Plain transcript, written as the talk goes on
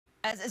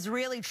As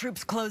Israeli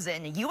troops close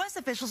in, U.S.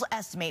 officials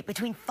estimate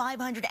between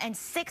 500 and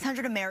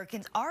 600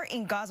 Americans are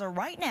in Gaza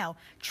right now,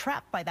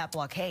 trapped by that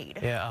blockade.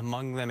 Yeah,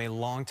 among them a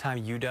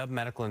longtime UW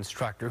medical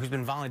instructor who's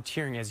been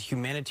volunteering as a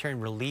humanitarian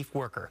relief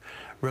worker.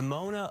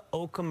 Ramona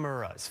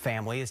Okumara's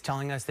family is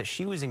telling us that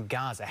she was in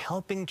Gaza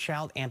helping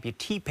child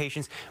amputee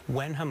patients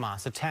when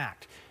Hamas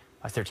attacked.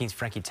 Fox 13's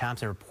Frankie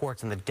Thompson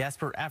reports on the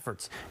desperate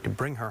efforts to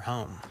bring her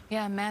home.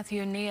 Yeah,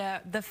 Matthew,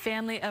 Nia, the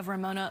family of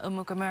Ramona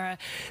Okumara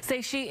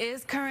say she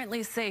is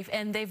currently safe,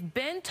 and they've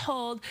been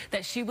told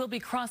that she will be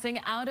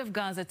crossing out of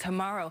Gaza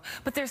tomorrow.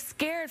 But they're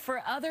scared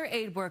for other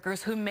aid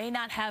workers who may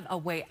not have a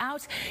way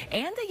out,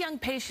 and the young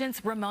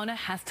patients Ramona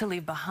has to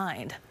leave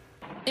behind.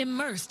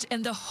 Immersed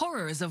in the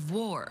horrors of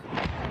war,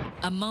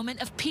 a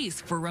moment of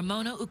peace for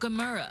Ramona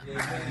Okumara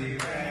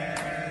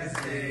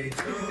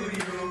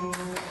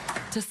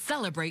to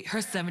celebrate her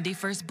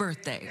 71st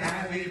birthday.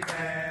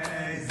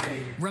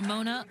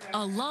 Ramona,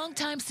 a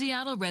longtime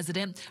Seattle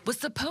resident, was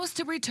supposed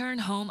to return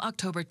home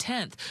October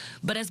 10th,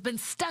 but has been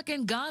stuck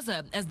in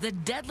Gaza as the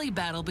deadly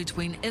battle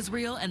between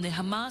Israel and the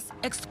Hamas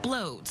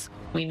explodes.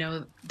 We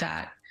know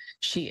that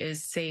she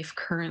is safe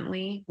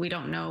currently. We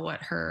don't know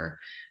what her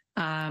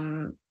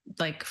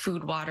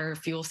food, water,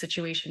 fuel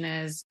situation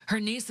is. Her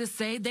nieces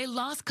say they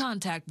lost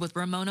contact with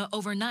Ramona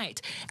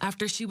overnight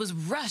after she was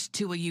rushed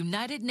to a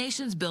United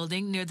Nations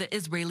building near the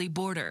Israeli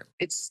border.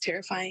 It's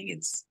terrifying.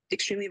 It's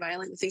extremely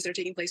violent. The things that are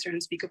taking place are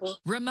unspeakable.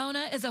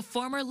 Ramona is a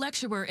former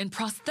lecturer in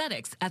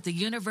prosthetics at the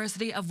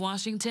University of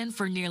Washington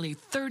for nearly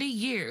 30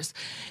 years.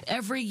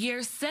 Every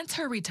year since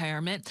her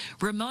retirement,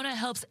 Ramona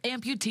helps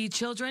amputee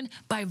children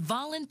by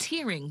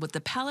volunteering with the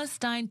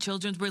Palestine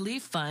Children's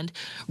Relief Fund,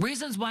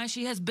 reasons why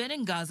she has been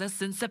in Gaza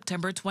since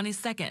September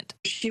 22nd.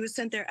 She was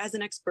sent there as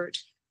an expert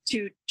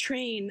to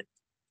train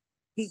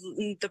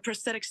the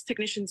prosthetics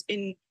technicians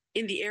in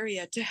the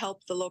area to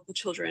help the local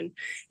children.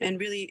 And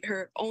really,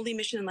 her only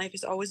mission in life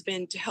has always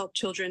been to help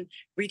children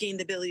regain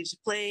the ability to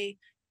play,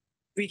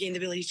 regain the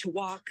ability to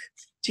walk,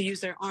 to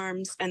use their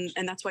arms, and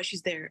that's why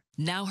she's there.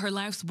 Now her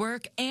life's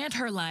work and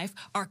her life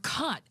are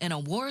caught in a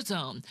war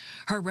zone.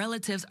 Her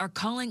relatives are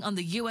calling on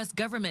the U.S.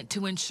 government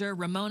to ensure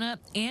Ramona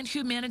and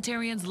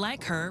humanitarians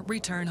like her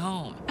return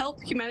home.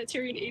 Help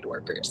humanitarian aid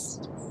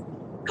workers.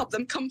 Help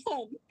them come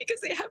home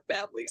because they have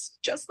families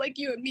just like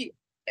you and me.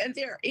 And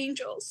they are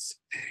angels.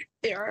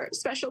 They are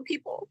special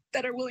people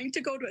that are willing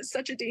to go to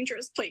such a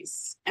dangerous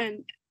place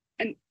and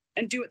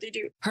do what they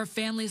do. Her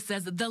family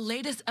says the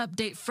latest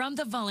update from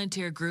the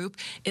volunteer group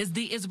is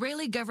the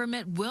Israeli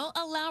government will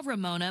allow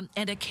Ramona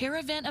and a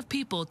caravan of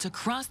people to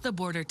cross the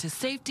border to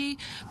safety,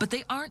 but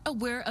they aren't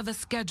aware of a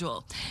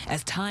schedule.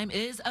 As time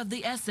is of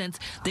the essence,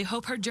 they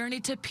hope her journey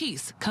to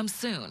peace comes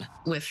soon.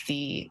 With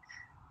the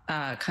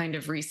kind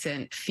of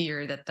recent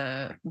fear that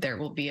there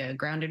will be a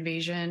ground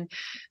invasion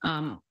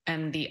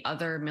and the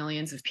other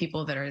millions of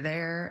people that are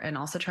there and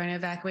also trying to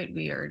evacuate,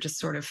 we are just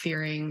sort of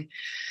fearing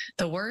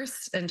the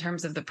worst in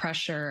terms of the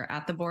pressure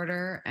at the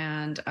border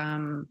and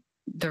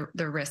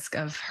the risk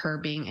of her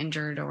being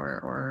injured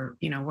or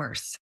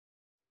worse.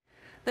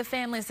 The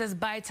family says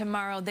by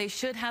tomorrow they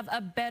should have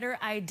a better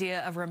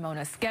idea of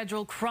Ramona's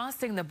schedule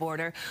crossing the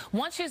border.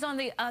 Once she's on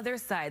the other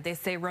side, they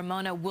say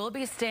Ramona will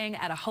be staying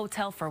at a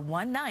hotel for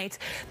one night.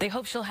 They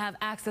hope she'll have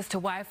access to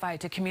Wi-Fi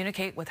to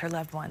communicate with her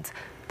loved ones.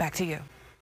 Back to you.